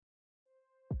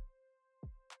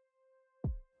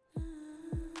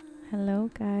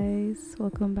Hello guys,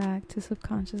 welcome back to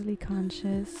Subconsciously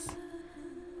Conscious.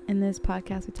 In this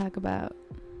podcast we talk about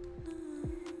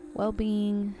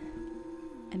well-being,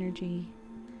 energy,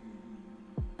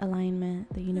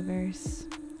 alignment, the universe,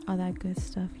 all that good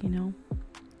stuff,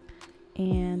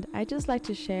 And I just like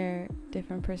to share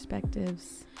different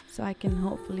perspectives so I can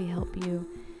hopefully help you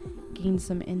gain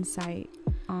some insight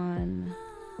on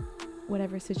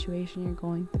whatever situation you're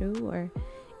going through or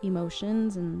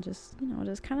emotions, and just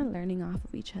kind of learning off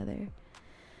of each other.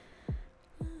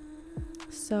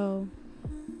 So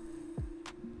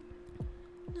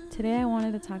today I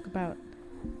wanted to talk about,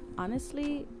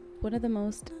 honestly, one of the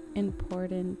most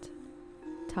important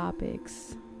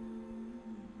topics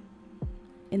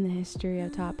in the history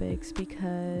of topics,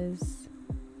 because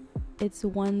it's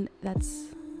one that's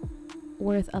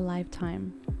worth a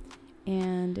lifetime.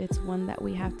 And it's one that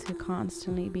we have to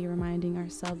constantly be reminding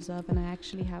ourselves of. And I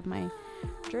actually have my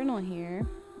journal here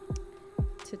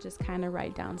to just kind of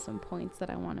write down some points that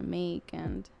I want to make.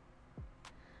 And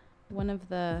one of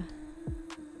the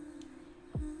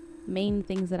main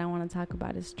things that I want to talk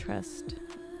about is trust.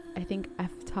 I think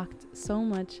I've talked so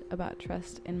much about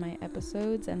trust in my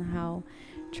episodes, and how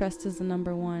trust is the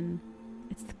number one.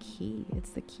 It's the key.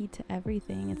 It's the key to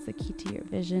everything. It's the key to your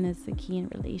vision. It's the key in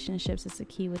relationships. It's the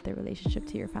key with the relationship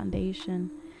to your foundation.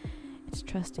 It's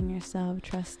trusting yourself,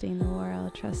 trusting the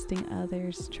world, trusting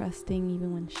others, trusting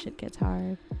even when shit gets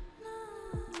hard.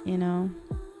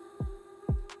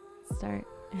 Start.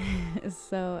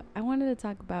 So I wanted to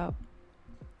talk about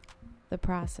the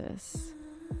process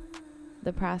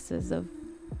of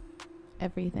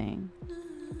everything,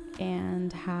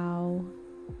 and how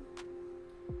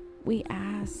we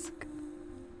ask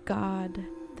God,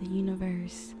 the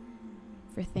universe,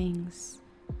 for things.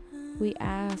 We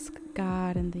ask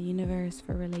God and the universe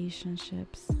for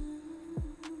relationships.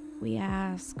 We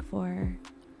ask for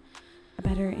a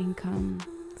better income,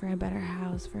 for a better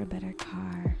house, for a better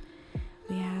car.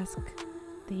 We ask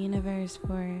the universe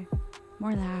for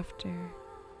more laughter,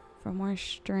 for more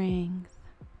strength.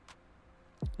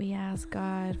 We ask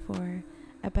God for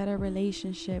a better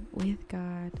relationship with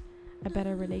God, a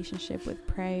better relationship with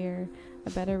prayer,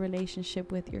 a better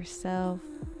relationship with yourself.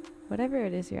 Whatever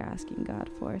it is you're asking God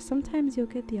for, sometimes you'll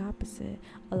get the opposite.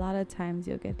 A lot of times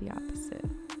you'll get the opposite.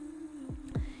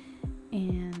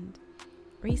 And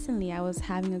recently I was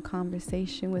having a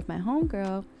conversation with my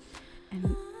homegirl,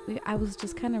 and I was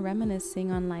just kind of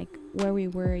reminiscing on where we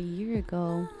were a year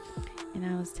ago. And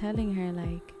I was telling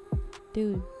her,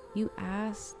 dude, you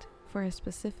asked for a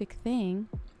specific thing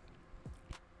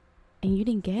and you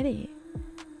didn't get it.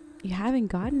 You haven't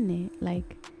gotten it.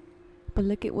 But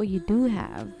look at what you do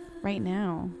have right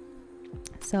now.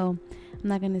 So I'm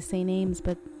not going to say names,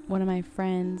 but one of my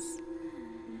friends,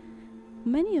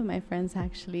 many of my friends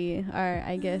actually, are,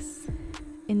 I guess,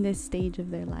 in this stage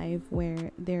of their life where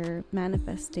they're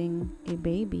manifesting a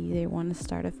baby. They want to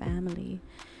start a family.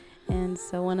 And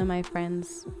so one of my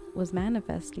friends was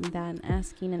manifesting that and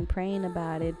asking and praying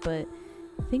about it, but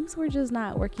things were just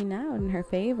not working out in her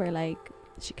favor.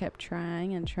 She kept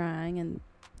trying and trying, and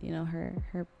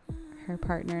her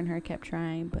partner and her kept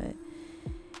trying, but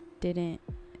didn't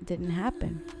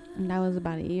happen. And that was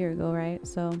about a year ago, right?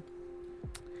 So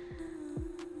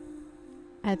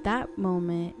at that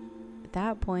moment, at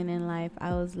that point in life,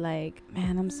 I was like,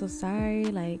 man, I'm so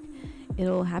sorry.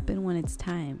 It'll happen when it's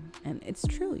time. And it's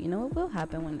true, it will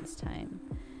happen when it's time.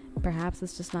 Perhaps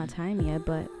it's just not time yet,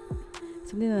 but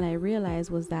something that I realized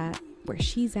was that where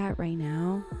she's at right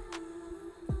now,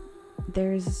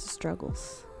 there's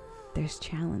struggles, there's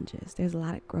challenges, there's a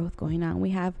lot of growth going on.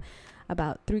 We have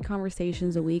about 3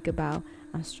 conversations a week about,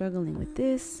 I'm struggling with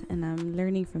this, and I'm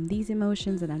learning from these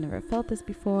emotions, and I've never felt this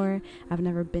before. I've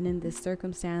never been in this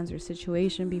circumstance or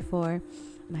situation before.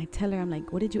 And I tell her, I'm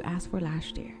like, what did you ask for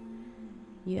last year?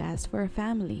 You asked for a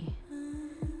family.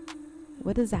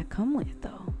 What does that come with,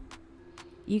 though?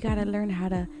 You got to learn how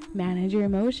to manage your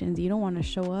emotions. You don't want to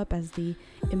show up as the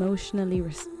emotionally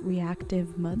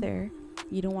reactive mother.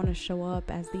 You don't want to show up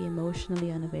as the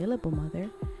emotionally unavailable mother.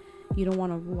 You don't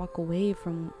want to walk away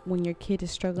from when your kid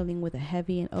is struggling with a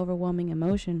heavy and overwhelming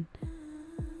emotion.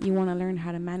 You want to learn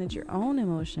how to manage your own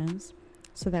emotions,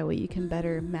 so that way you can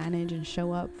better manage and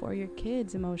show up for your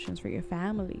kids' emotions, for your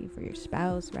family, for your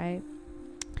spouse, right?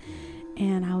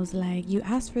 And I was like, you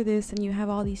asked for this and you have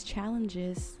all these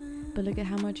challenges, but look at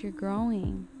how much you're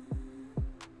growing.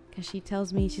 Because she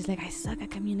tells me, she's like, I suck at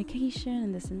communication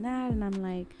and this and that. And I'm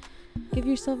like, give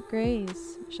yourself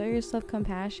grace, show yourself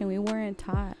compassion. We weren't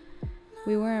taught,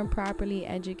 we weren't properly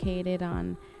educated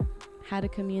on how to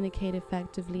communicate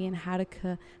effectively, and how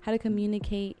to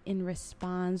communicate in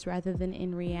response rather than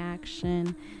in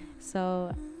reaction.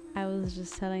 So I was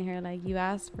just telling her, like, you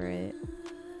asked for it.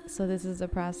 So this is the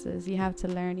process. You have to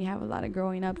learn. You have a lot of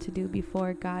growing up to do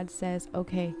before God says,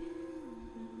 okay,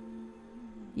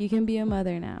 you can be a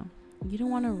mother now. You don't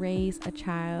want to raise a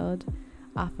child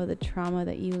off of the trauma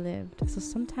that you lived. So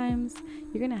sometimes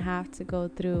you're going to have to go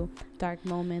through dark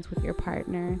moments with your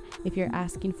partner. If you're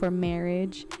asking for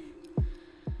marriage,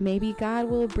 maybe God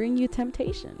will bring you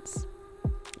temptations.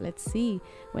 Let's see.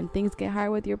 When things get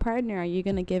hard with your partner, are you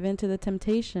going to give in to the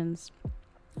temptations?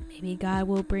 Maybe God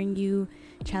will bring you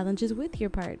challenges with your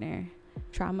partner.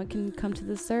 Trauma can come to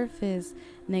the surface,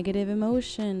 negative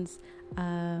emotions,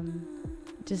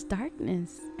 just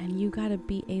darkness, and you got to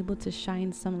be able to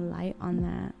shine some light on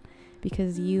that,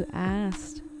 because you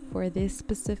asked for this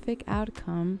specific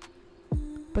outcome.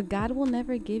 But God will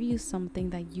never give you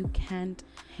something that you can't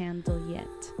handle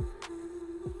yet,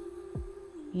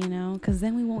 you know, because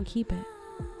then we won't keep it.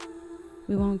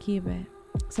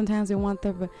 Sometimes we want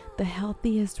the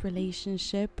healthiest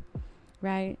relationship,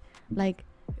 right? Like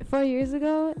 4 years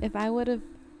ago, if I would have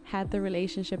had the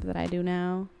relationship that I do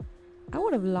now, I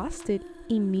would have lost it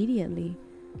immediately.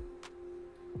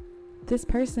 This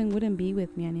person wouldn't be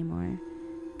with me anymore.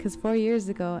 Because 4 years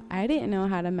ago, I didn't know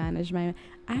how to manage I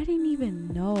didn't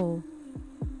even know,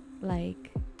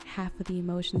 like, half of the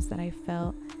emotions that I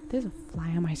felt. There's a fly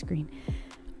on my screen.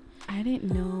 I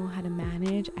didn't know how to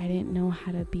manage. I didn't know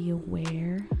how to be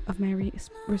aware of my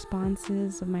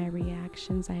responses, of my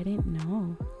reactions. I didn't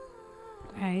know.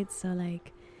 Right? So,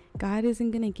 like, God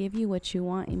isn't going to give you what you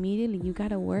want immediately. You got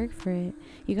to work for it.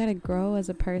 You got to grow as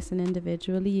a person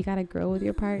individually. You got to grow with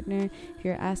your partner. If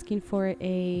you're asking for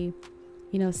a,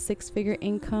 6-figure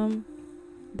income,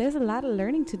 there's a lot of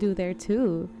learning to do there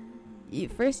too.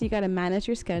 First, you got to manage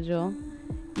your schedule.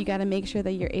 You got to make sure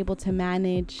that you're able to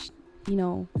manage,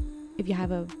 if you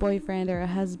have a boyfriend or a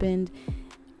husband,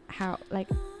 how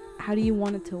do you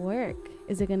want it to work?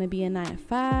 Is it going to be a 9 to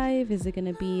 5? Is it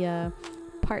going to be a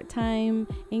part-time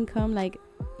income? Like,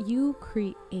 you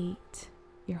create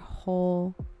your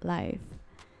whole life.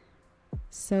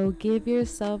 So give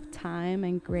yourself time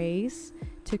and grace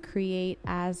to create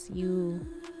as you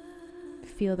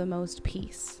feel the most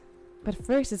peace. But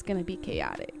first, it's going to be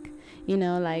chaotic.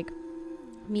 Like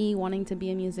me wanting to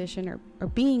be a musician or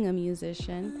being a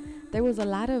musician, there was a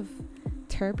lot of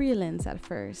turbulence at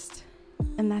first.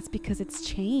 And that's because it's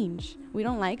change. We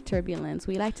don't like turbulence.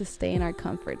 We like to stay in our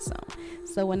comfort zone.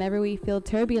 So whenever we feel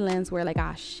turbulence, we're like,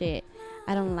 shit,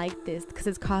 I don't like this, because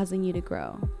it's causing you to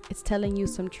grow. It's telling you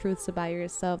some truths about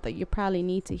yourself that you probably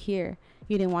need to hear.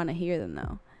 You didn't want to hear them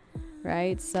though,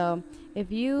 right? So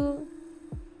if you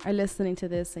are listening to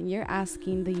this and you're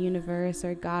asking the universe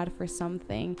or God for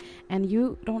something and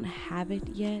you don't have it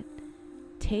yet,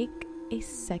 take a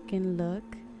second look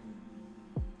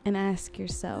and ask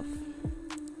yourself,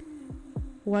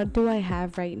 what do I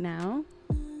have right now?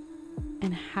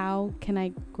 And how can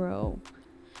I grow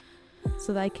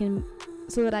so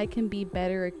that I can be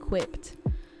better equipped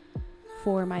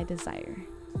for my desire?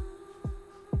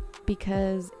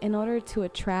 Because in order to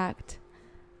attract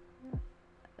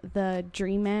the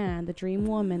dream man, the dream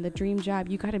woman, the dream job,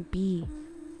 you gotta be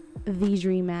the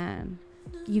dream man.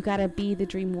 You gotta be the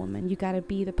dream woman. You gotta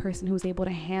be the person who's able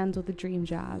to handle the dream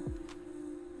job.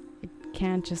 It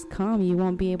can't just come. You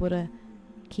won't be able to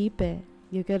keep it.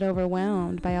 You get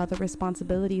overwhelmed by all the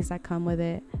responsibilities that come with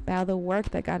it, by all the work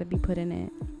that gotta be put in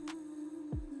it.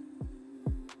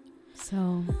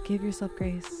 So give yourself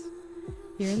grace.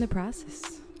 You're in the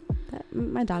process.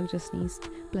 My dog just sneezed.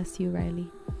 Bless you, Riley.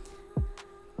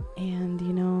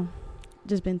 And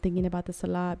just been thinking about this a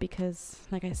lot because,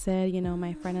 like I said,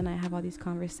 my friend and I have all these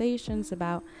conversations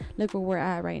about, look where we're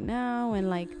at right now. And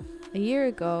like a year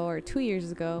ago or 2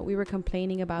 years ago, we were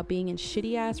complaining about being in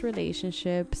shitty ass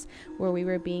relationships where we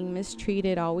were being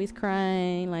mistreated, always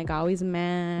crying, like always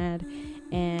mad.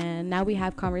 And now we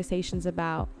have conversations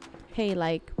about, hey,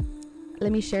 like,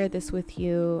 let me share this with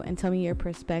you and tell me your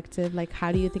perspective. Like,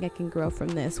 how do you think I can grow from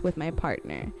this with my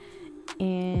partner?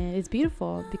 And it's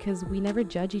beautiful because we never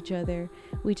judge each other.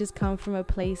 We just come from a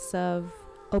place of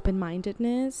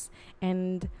open-mindedness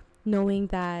and knowing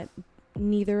that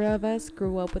neither of us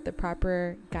grew up with the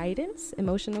proper guidance,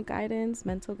 emotional guidance,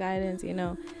 mental guidance. We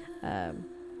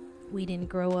didn't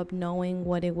grow up knowing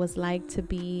what it was like to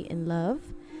be in love.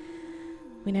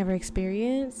 We never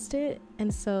experienced it.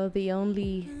 And so the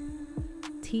only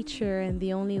teacher and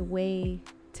the only way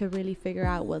to really figure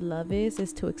out what love is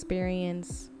to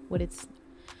experience what it's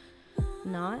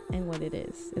not and what it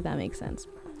is, if that makes sense.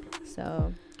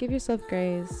 So give yourself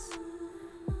grace.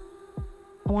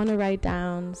 I want to write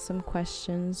down some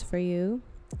questions for you.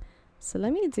 So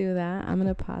let me do that. I'm going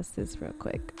to pause this real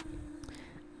quick.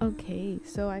 Okay,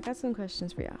 so I got some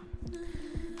questions for y'all.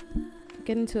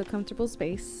 Get into a comfortable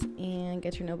space and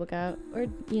get your notebook out, or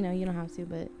you don't have to,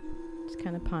 but just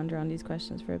kind of ponder on these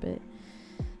questions for a bit.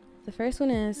 The first one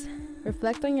is,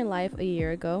 reflect on your life a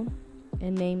year ago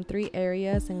and name 3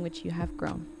 areas in which you have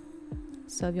grown.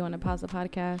 So if you want to pause the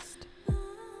podcast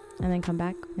and then come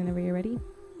back whenever you're ready.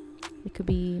 It could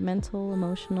be mental,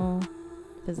 emotional,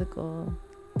 physical,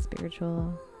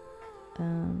 spiritual,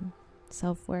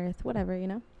 self-worth,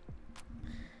 whatever,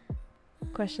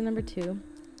 Question number 2.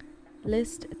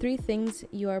 List 3 things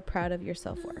you are proud of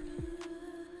yourself for.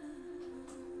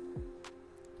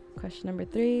 Question number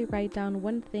 3. Write down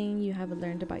 1 thing you have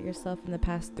learned about yourself in the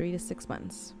past 3 to 6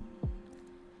 months.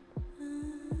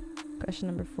 Question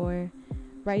number 4.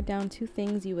 Write down 2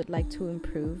 things you would like to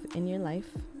improve in your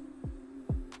life.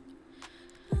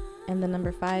 And the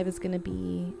number 5 is going to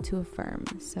be to affirm.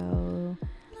 So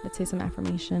let's say some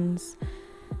affirmations.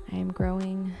 I am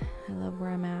growing. I love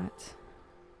where I'm at.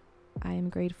 I am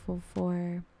grateful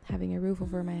for having a roof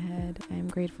over my head. I am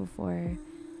grateful for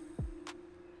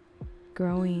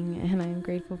growing, and I am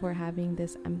grateful for having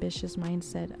this ambitious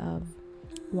mindset of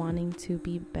wanting to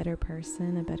be a better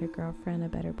person, a better girlfriend, a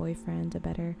better boyfriend, a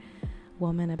better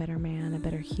woman, a better man, a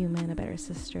better human, a better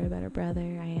sister, a better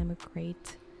brother. I am a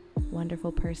great,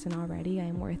 wonderful person already. I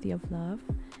am worthy of love.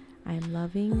 I am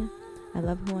loving. I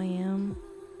love who I am.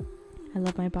 I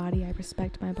love my body. I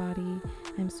respect my body.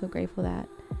 I'm so grateful that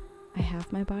I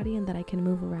have my body and that I can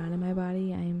move around in my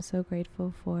body. I am so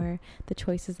grateful for the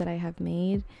choices that I have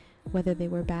made, whether they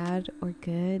were bad or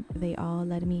good. They all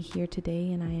led me here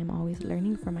today, and I am always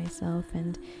learning for myself,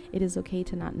 and it is okay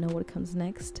to not know what comes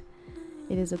next.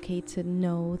 It is okay to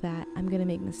know that I'm going to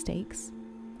make mistakes.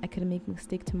 I could make a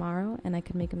mistake tomorrow, and I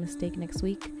could make a mistake next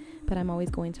week, but I'm always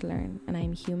going to learn, and I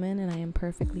am human, and I am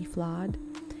perfectly flawed,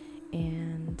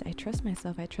 and I trust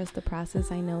myself. I trust the process.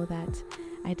 I know that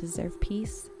I deserve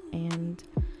peace, and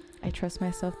I trust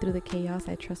myself through the chaos.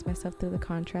 I trust myself through the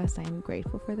contrast. I am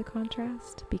grateful for the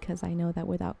contrast, because I know that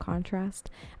without contrast,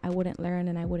 I wouldn't learn,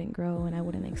 and I wouldn't grow, and I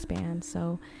wouldn't expand.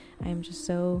 So I am just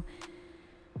so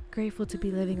grateful to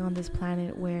be living on this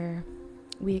planet where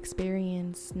we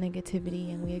experience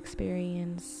negativity and we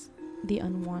experience the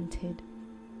unwanted,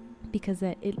 because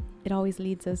it always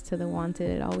leads us to the wanted.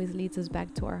 It always leads us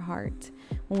back to our heart.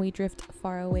 When we drift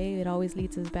far away, it always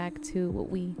leads us back to what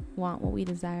we want, what we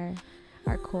desire.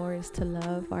 Our core is to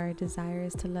love, our desire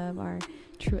is to love, our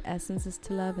true essence is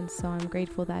to love. And so I'm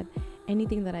grateful that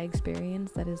anything that I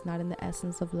experience that is not in the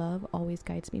essence of love always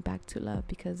guides me back to love,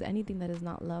 because anything that is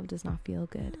not love does not feel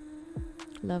good.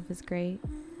 Love is great.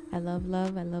 I love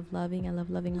love. I love loving. I love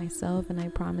loving myself, and I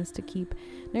promise to keep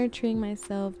nurturing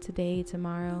myself today,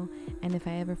 tomorrow. And if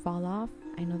I ever fall off,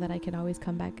 I know that I can always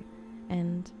come back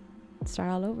and start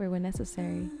all over when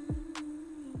necessary.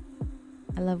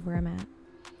 I love where I'm at.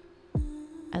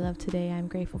 I love today. I'm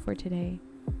grateful for today,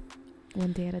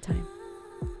 one day at a time.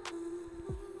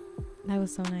 That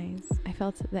was so nice. I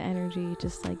felt the energy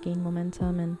just like gain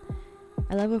momentum, and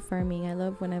I love affirming. I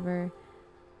love whenever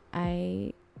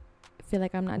I feel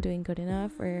like I'm not doing good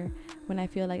enough, or when I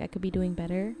feel like I could be doing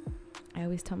better. I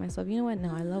always tell myself, you know what?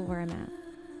 No, I love where I'm at.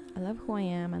 I love who I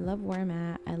am. I love where I'm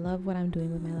at. I love what I'm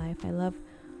doing with my life. I love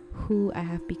who I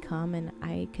have become, and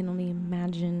I can only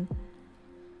imagine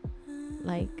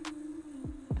like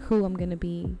who I'm gonna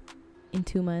be in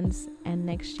 2 months and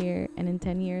next year and in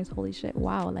 10 years. Holy shit,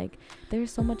 wow. Like,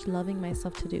 there's so much loving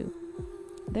myself to do.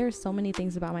 There are so many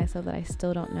things about myself that I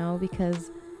still don't know,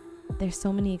 because there's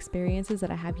so many experiences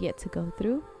that I have yet to go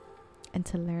through and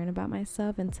to learn about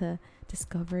myself and to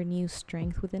discover new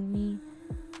strength within me.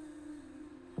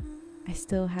 I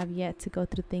still have yet to go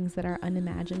through things that are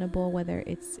unimaginable, whether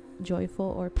it's joyful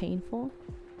or painful.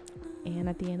 And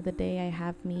at the end of the day, I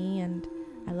have me, and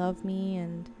I love me,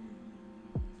 and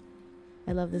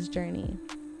I love this journey.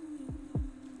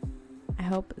 I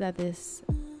hope that this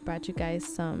brought you guys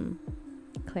some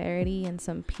clarity and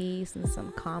some peace and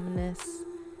some calmness.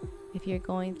 If you're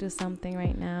going through something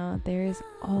right now, there is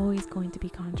always going to be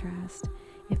contrast.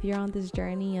 If you're on this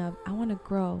journey of, I want to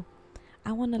grow,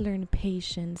 I want to learn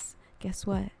patience, guess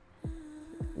what?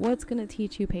 What's going to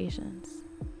teach you patience?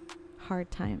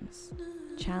 Hard times,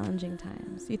 challenging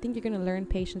times. You think you're going to learn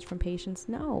patience from patience?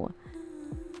 No.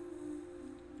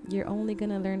 You're only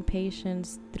going to learn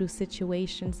patience through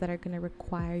situations that are going to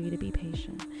require you to be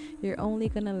patient. You're only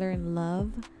going to learn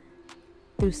love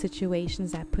through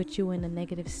situations that put you in a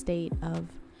negative state of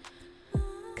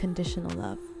conditional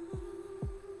love.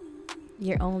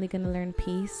 You're only going to learn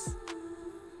peace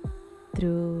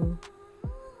through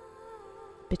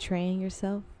betraying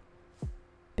yourself,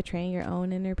 betraying your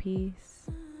own inner peace,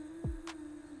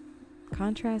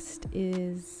 contrast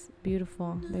is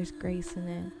beautiful. There's grace in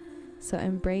it. So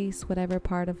embrace whatever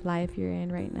part of life you're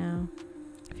in right now.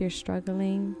 If you're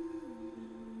struggling,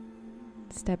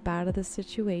 step out of the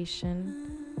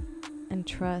situation and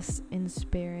trust in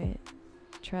spirit.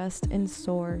 Trust in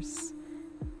source.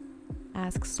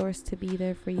 Ask source to be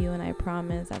there for you, and I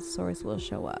promise that source will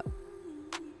show up.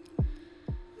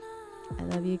 I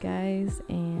love you guys,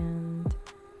 and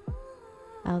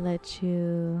I'll let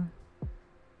you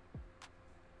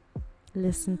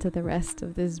listen to the rest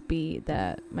of this beat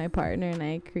that my partner and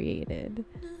I created.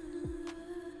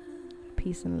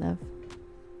 Peace and love.